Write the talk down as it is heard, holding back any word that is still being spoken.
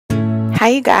Hi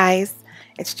you guys,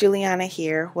 it's Juliana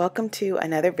here. Welcome to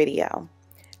another video.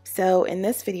 So in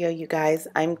this video, you guys,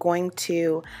 I'm going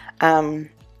to kind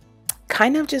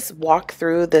of just walk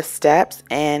through the steps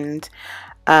and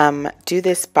do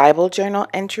this Bible journal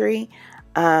entry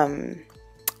on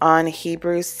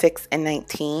Hebrews 6 and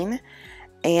 19.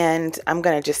 And I'm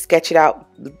going to just sketch it out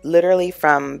literally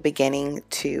from beginning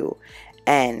to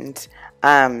end.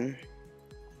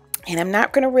 And I'm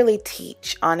not going to really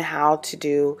teach on how to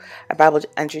do a Bible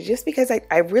entry just because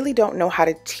I really don't know how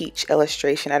to teach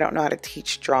illustration. I don't know how to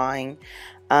teach drawing.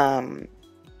 I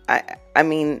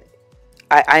mean,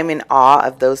 I'm in awe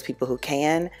of those people who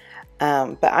can,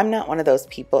 but I'm not one of those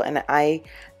people. And I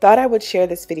thought I would share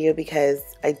this video because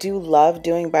I do love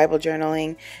doing Bible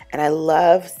journaling, and I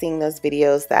love seeing those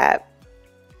videos that,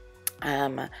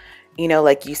 you know,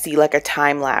 like you see like a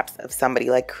time lapse of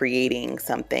somebody like creating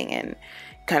something and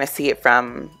kind of see it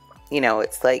from, you know,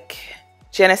 it's like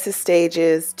Genesis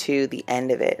stages to the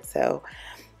end of it. So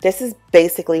this is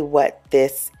basically what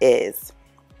this is.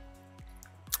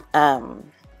 So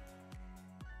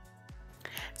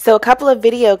a couple of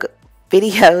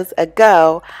videos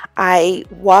ago, I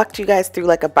walked you guys through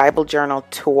like a Bible journal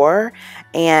tour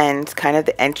and kind of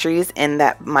the entries in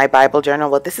that my Bible journal.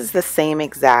 Well, this is the same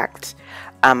exact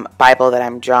Bible that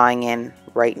I'm drawing in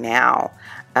right now.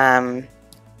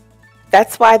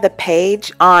 That's why the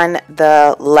page on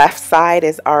the left side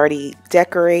is already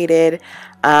decorated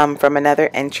from another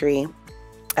entry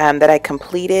that I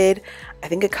completed, I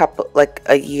think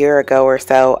a year ago or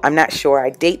so. I'm not sure. I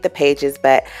date the pages,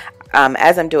 but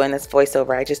as I'm doing this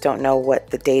voiceover, I just don't know what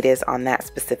the date is on that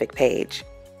specific page.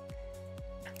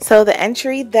 So the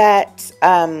entry that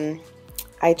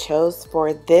I chose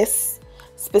for this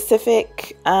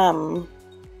specific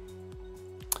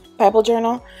Bible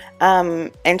journal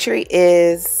entry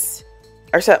is,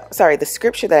 the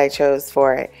scripture that I chose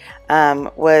for it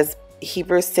was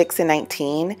Hebrews 6 and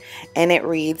 19, and it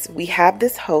reads, "We have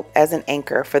this hope as an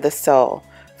anchor for the soul,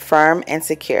 firm and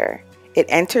secure. It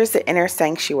enters the inner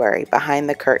sanctuary behind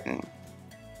the curtain."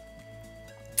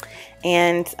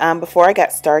 And before I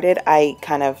got started, I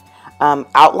kind of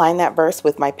outlined that verse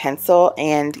with my pencil,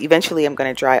 and eventually I'm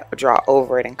going to draw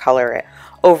over it and color it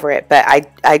over it. But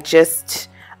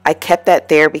I kept that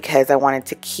there because I wanted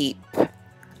to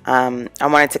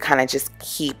kind of just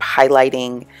keep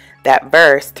highlighting that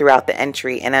verse throughout the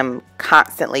entry, and I'm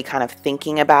constantly kind of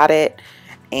thinking about it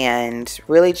and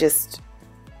really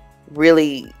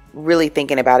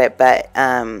thinking about it. But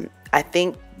I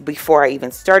think before I even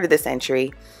started this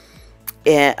entry,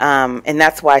 and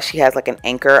that's why she has like an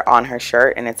anchor on her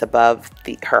shirt, and it's above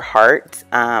her heart,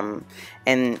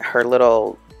 and her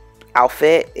little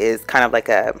outfit is kind of like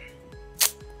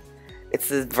it's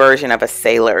this version of a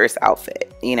sailor's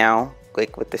outfit, you know,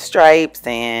 like with the stripes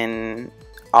and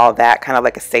all that, kind of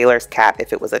like a sailor's cap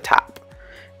if it was a top,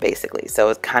 basically. So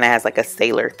it kind of has like a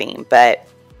sailor theme. But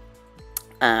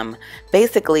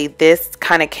basically this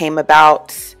kind of came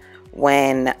about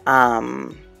when,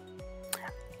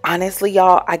 honestly,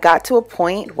 y'all, I got to a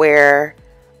point where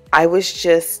I was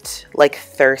just like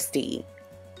thirsty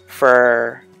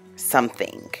for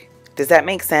something. Does that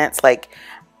make sense? Like,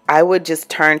 I would just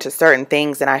turn to certain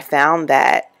things, and I found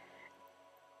that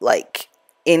like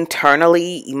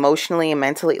internally, emotionally, and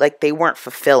mentally, like they weren't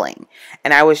fulfilling.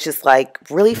 And I was just like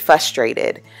really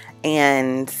frustrated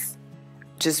and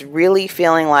just really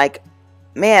feeling like,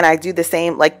 man, I do these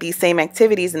same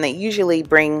activities, and they usually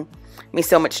bring me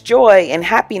so much joy and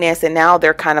happiness, and now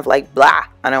they're kind of like blah,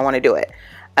 I don't want to do it.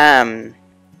 But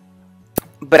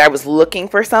I was looking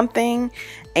for something,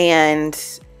 and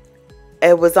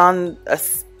it was on a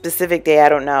specific day, I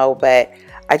don't know, but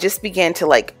I just began to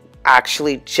like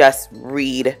actually just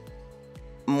read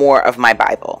more of my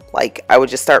Bible. Like I would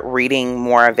just start reading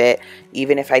more of it,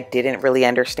 even if I didn't really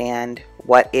understand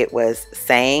what it was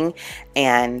saying.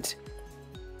 And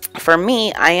for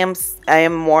me, I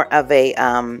am more of a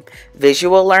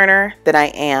visual learner than I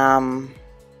am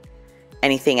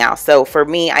anything else. So for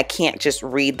me, I can't just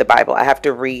read the Bible. I have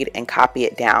to read and copy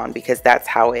it down, because that's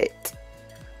how it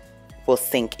will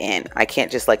sink in. I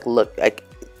can't just like look, like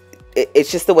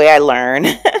it's just the way I learn.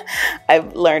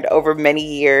 I've learned over many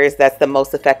years that's the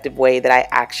most effective way that I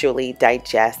actually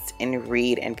digest and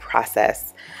read and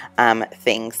process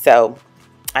things. So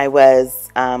I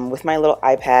was with my little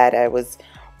iPad, I was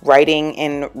writing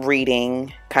and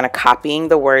reading, kind of copying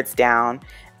the words down,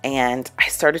 and I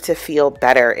started to feel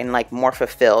better and like more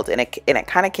fulfilled, and it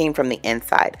kind of came from the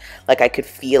inside. Like I could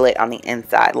feel it on the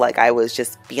inside. Like I was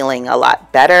just feeling a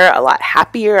lot better, a lot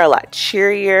happier, a lot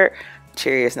cheerier.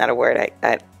 Cheerier is not a word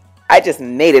I I just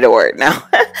made it a word now.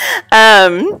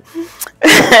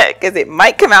 Because it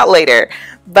might come out later.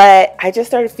 But I just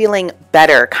started feeling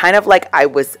better, kind of like I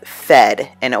was fed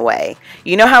in a way.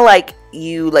 You know how like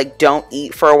you like don't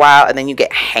eat for a while and then you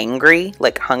get hangry,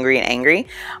 like hungry and angry?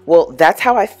 Well, that's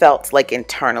how I felt like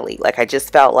internally. Like I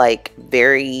just felt like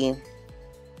very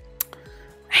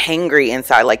hangry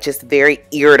inside, like just very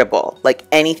irritable, like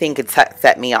anything could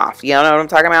set me off. You know what I'm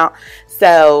talking about?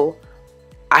 So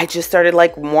I just started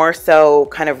like more so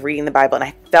kind of reading the Bible, and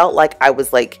I felt like I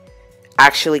was like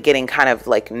actually getting kind of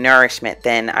like nourishment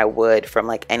than I would from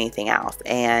like anything else.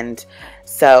 And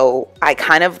so I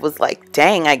kind of was like,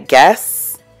 dang, I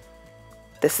guess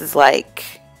this is like,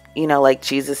 you know, like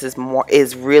Jesus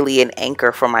is really an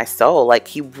anchor for my soul. Like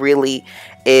he really,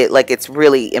 it's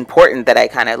really important that I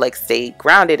kind of like stay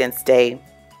grounded and stay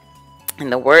in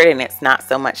the word. And it's not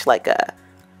so much like a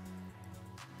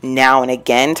now and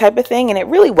again type of thing. And it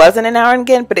really wasn't an now and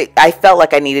again, but I felt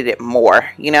like I needed it more.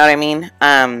 You know what I mean?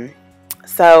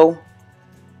 So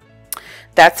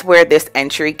that's where this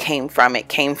entry came from. It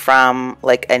came from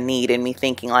like a need in me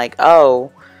thinking like,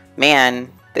 oh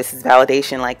man, this is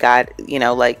validation. Like God, you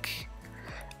know, like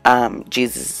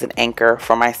Jesus is an anchor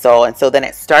for my soul. And so then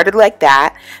it started like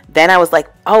that. Then I was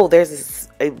like, oh, there's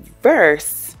a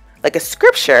verse, like a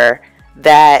scripture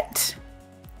that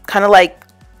kind of like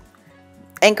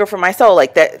anchor for my soul.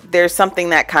 Like that there's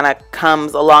something that kind of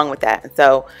comes along with that. And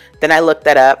so then I looked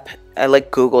that up. I like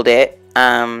Googled it.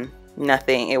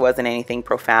 Nothing, it wasn't anything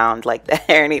profound like that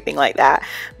or anything like that,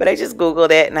 but I just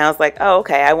Googled it and I was like, oh,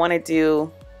 okay, I want to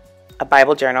do a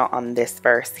Bible journal on this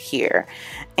verse here.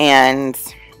 And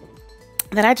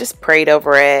then I just prayed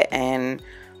over it and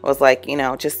was like, you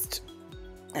know, just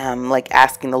like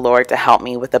asking the Lord to help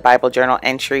me with the Bible journal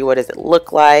entry. What does it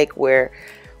look like? Where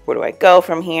do I go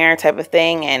from here type of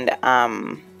thing?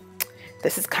 And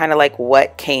this is kind of like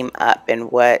what came up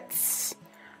and what's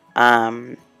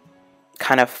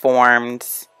kind of formed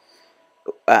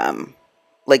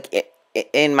like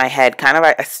in my head. Kind of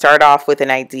I start off with an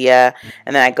idea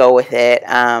and then I go with it.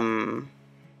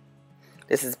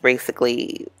 This is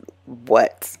basically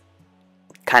what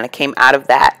kind of came out of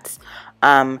that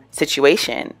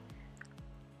situation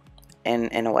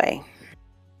in a way.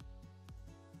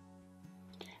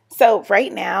 So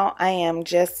right now I am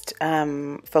just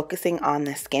focusing on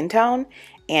the skin tone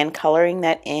and coloring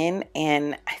that in,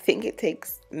 and I think it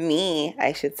takes me,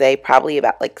 I should say, probably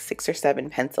about like 6 or 7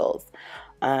 pencils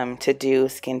to do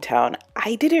skin tone.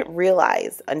 I didn't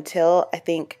realize until I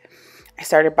think I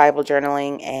started Bible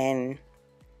journaling and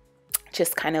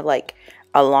just kind of like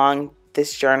along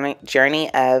this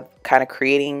journey of kind of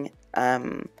creating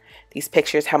these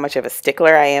pictures, how much of a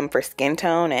stickler I am for skin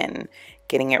tone and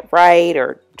getting it right,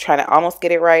 or trying to almost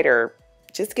get it right, or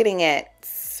just getting it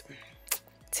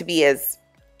to be as,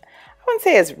 I wouldn't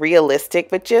say as realistic,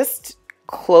 but just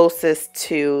closest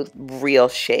to real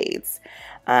shades,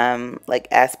 like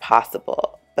as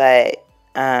possible. But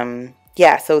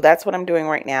yeah, so that's what I'm doing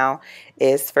right now,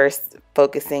 is first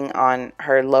focusing on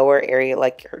her lower area,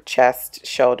 like her chest,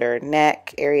 shoulder,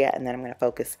 neck area, and then I'm going to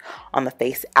focus on the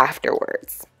face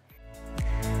afterwards.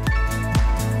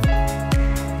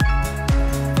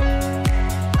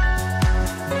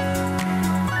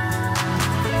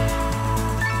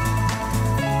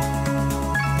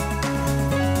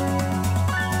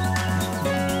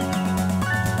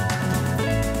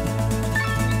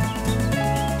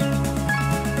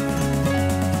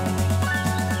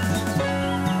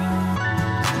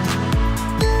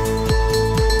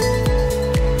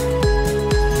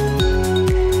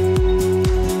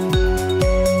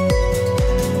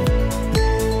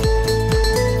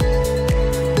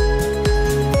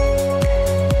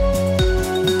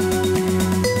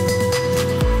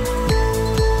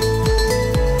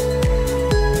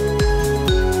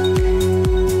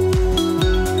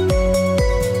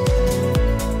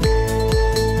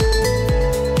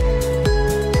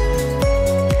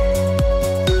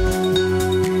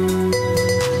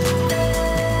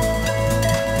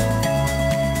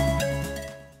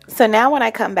 So now when I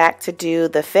come back to do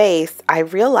the face, I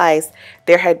realized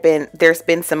there's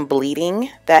been some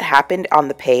bleeding that happened on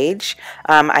the page.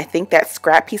 I think that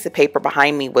scrap piece of paper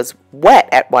behind me was wet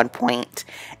at one point.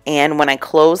 And when I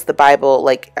closed the Bible,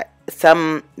 like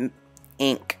some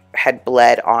ink had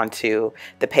bled onto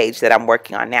the page that I'm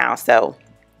working on now. So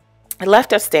it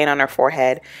left a stain on her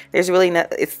forehead. There's really no,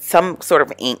 it's some sort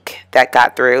of ink that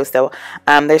got through. So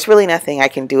there's really nothing I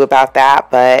can do about that,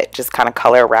 but just kind of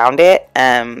color around it.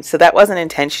 So that wasn't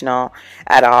intentional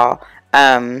at all.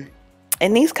 And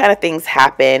these kind of things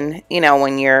happen, you know,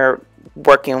 when you're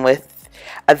working with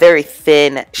a very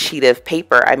thin sheet of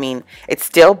paper. I mean, it's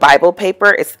still Bible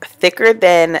paper. It's thicker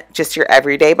than just your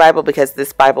everyday Bible because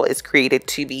this Bible is created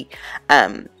to be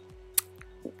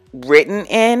written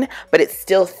in, but it's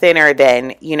still thinner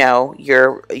than, you know,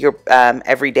 your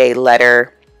everyday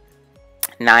letter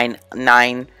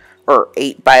 9 or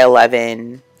 8 by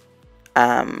 11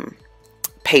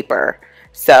 paper.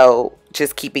 So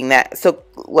just keeping that, so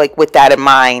like with that in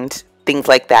mind, things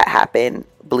like that happen,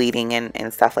 bleeding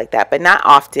and stuff like that, but not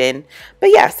often.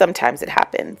 But yeah, sometimes it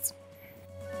happens.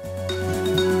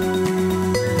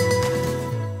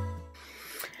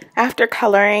 After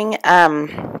coloring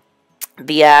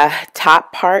the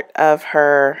top part of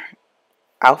her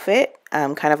outfit,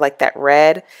 kind of like that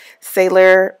red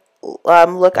sailor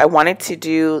look, I wanted to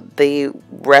do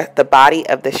the body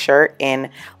of the shirt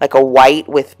in like a white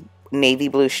with navy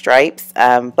blue stripes,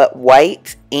 but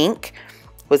white ink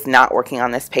was not working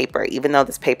on this paper, even though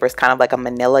this paper is kind of like a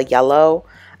manila yellow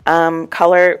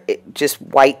color. Just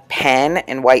white pen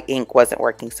and white ink wasn't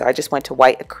working, so I just went to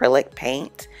white acrylic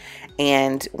paint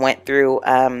and went through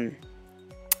and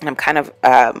I'm kind of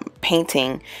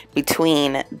painting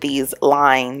between these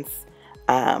lines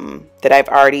that I've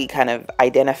already kind of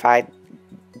identified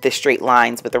the straight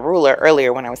lines with a ruler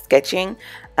earlier when I was sketching.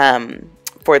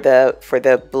 For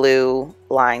the blue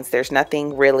lines, there's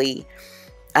nothing really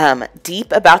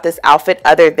deep about this outfit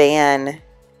other than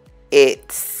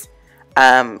it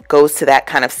goes to that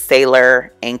kind of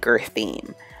sailor anchor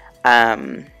theme.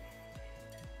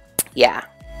 Yeah.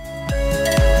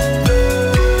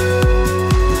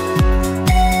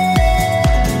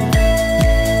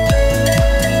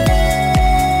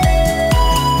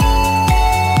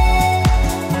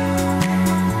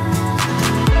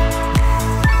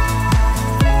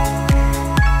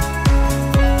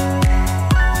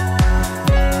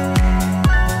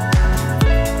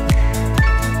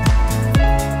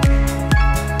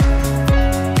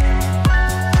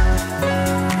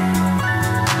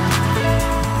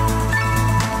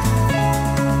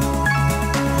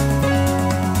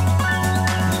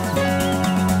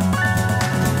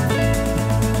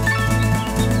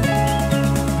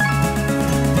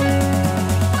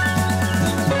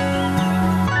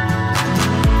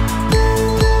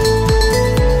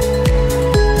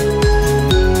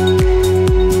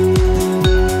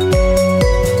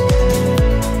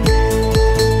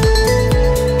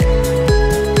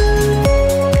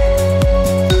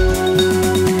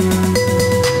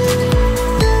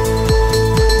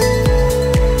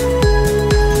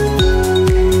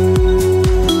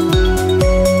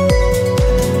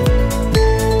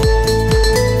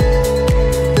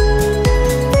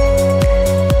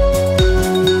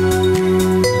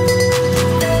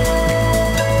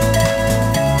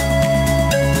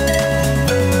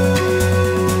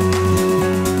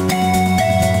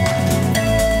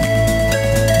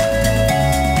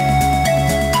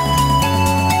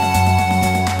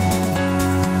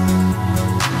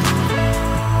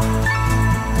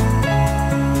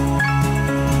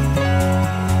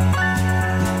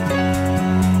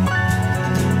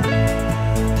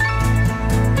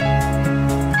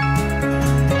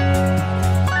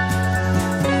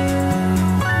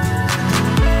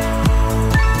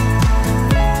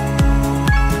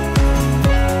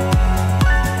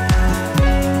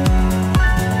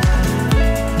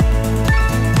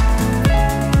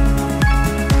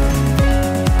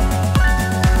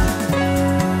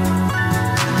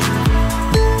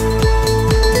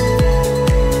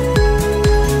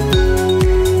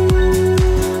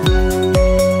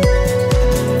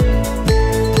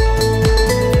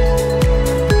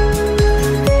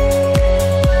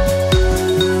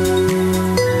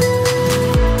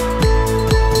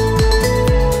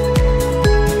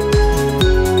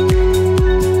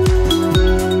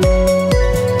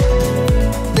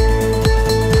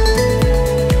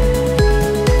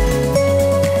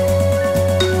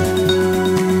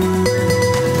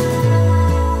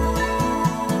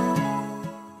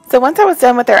 So once I was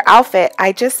done with her outfit,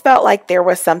 I just felt like there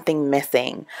was something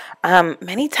missing.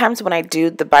 Many times when I do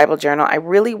the Bible journal, I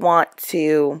really want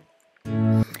to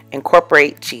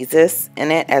incorporate Jesus in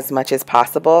it as much as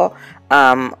possible.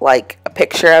 Like a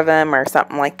picture of him or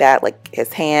something like that, like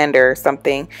his hand or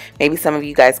something. Maybe some of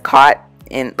you guys caught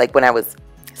in, like when I was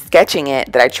sketching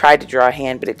it, that I tried to draw a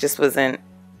hand, but it just wasn't,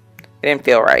 it didn't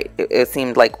feel right. It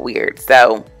seemed like weird.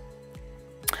 So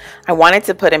I wanted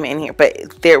to put him in here,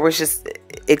 but there was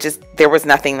there was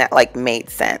nothing that like made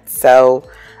sense. So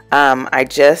I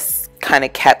just kind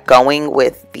of kept going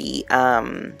with the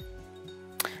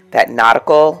that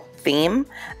nautical theme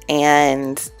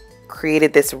and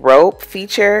created this rope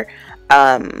feature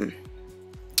around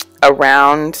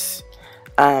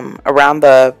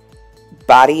the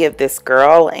body of this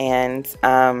girl, and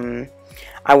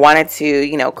I wanted to,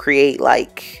 you know, create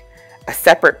like a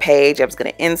separate page. I was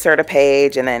going to insert a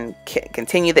page and then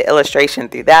continue the illustration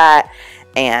through that,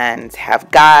 and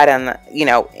have God on the, you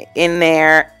know, in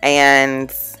there,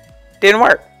 and didn't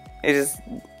work. It just,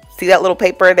 see that little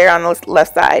paper there on the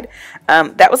left side?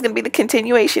 That was going to be the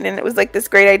continuation, and it was like this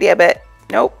great idea, but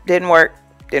nope, didn't work.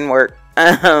 Didn't work.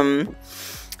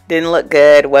 Didn't look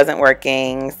good, wasn't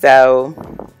working. So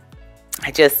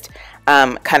I just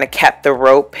kind of kept the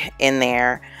rope in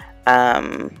there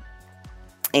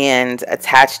and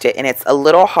attached it, and it's a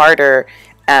little harder.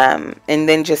 And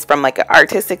then just from like an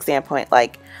artistic standpoint,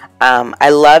 like I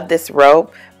love this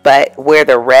rope, but where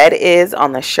the red is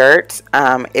on the shirt,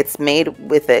 it's made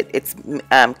with it. It's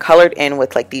colored in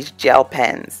with like these gel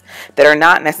pens that are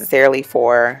not necessarily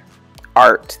for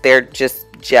art. They're just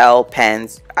gel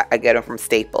pens. I get them from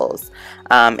Staples,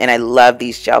 and I love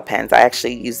these gel pens. I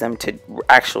actually use them to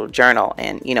actual journal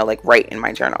and, you know, like write in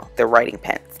my journal. They're writing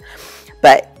pens,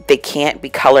 but they can't be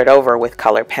colored over with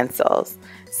color pencils.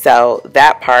 So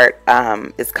that part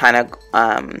is kind of,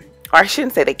 or I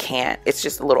shouldn't say they can't. It's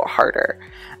just a little harder,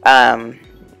 and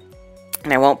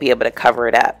I won't be able to cover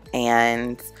it up.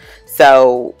 And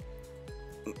so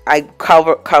I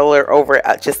color over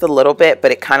it just a little bit,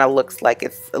 but it kind of looks like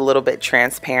it's a little bit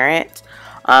transparent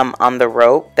on the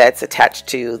rope that's attached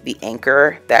to the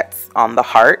anchor that's on the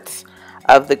heart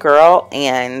of the girl.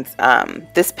 And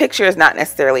this picture is not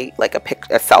necessarily like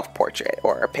a self-portrait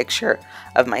or a picture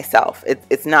of myself.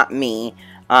 It's not me,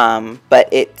 but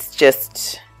it's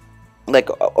just like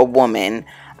a woman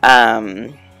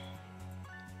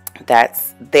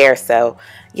that's there. So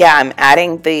yeah, I'm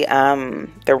adding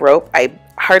the rope. I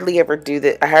hardly ever do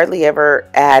that. I hardly ever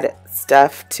add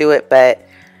stuff to it, but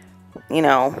you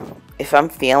know, if I'm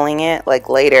feeling it like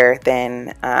later,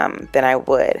 then I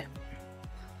would.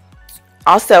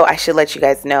 Also, I should let you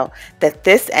guys know that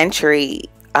this entry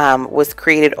was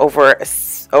created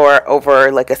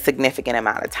over like a significant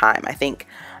amount of time. I think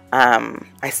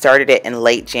I started it in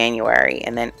late January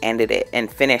and then ended it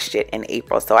and finished it in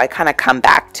April. So I kind of come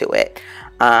back to it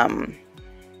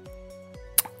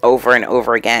over and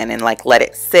over again and like let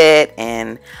it sit,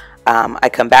 and I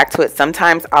come back to it.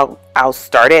 Sometimes I'll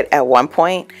start it at one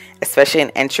point, especially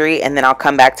an entry, and then I'll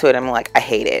come back to it and I'm like, I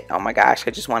hate it. Oh my gosh,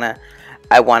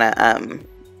 I want to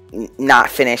not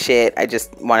finish it. I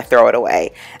just want to throw it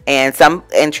away. And some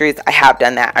entries I have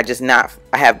done that.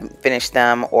 I haven't finished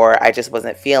them, or I just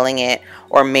wasn't feeling it,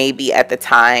 or maybe at the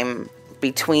time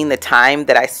between the time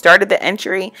that I started the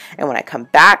entry and when I come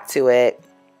back to it,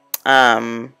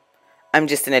 I'm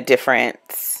just in a different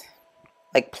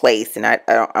like place, and I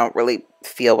don't really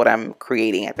feel what I'm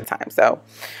creating at the time. So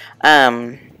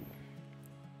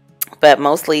but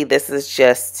mostly this is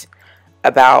just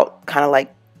about kind of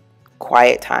like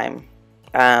quiet time.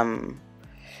 And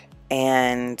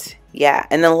yeah,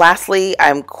 and then lastly,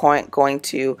 I'm going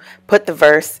to put the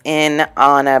verse in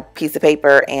on a piece of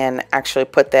paper and actually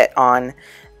put that on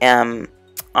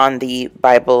the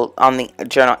Bible, on the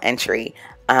journal entry.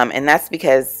 And that's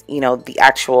because, you know, the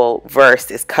actual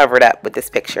verse is covered up with this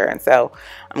picture. And so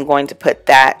I'm going to put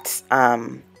that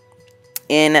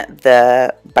in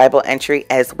the Bible entry,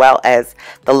 as well as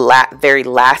the very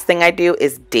last thing I do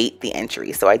is date the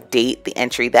entry. So I date the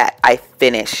entry that I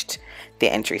finished the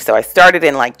entry. So I started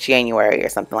in like January or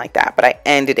something like that, but I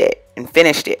ended it and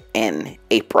finished it in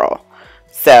April.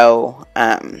 So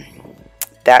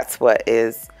that's what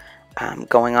is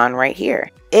going on right here.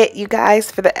 You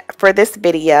guys, for this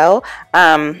video,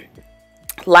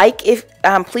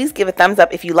 please give a thumbs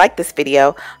up if you like this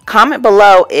video. Comment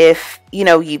below if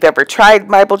you've ever tried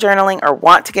Bible journaling or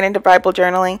want to get into Bible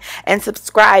journaling, and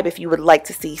subscribe if you would like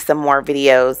to see some more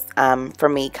videos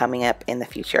from me coming up in the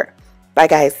future. Bye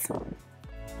guys.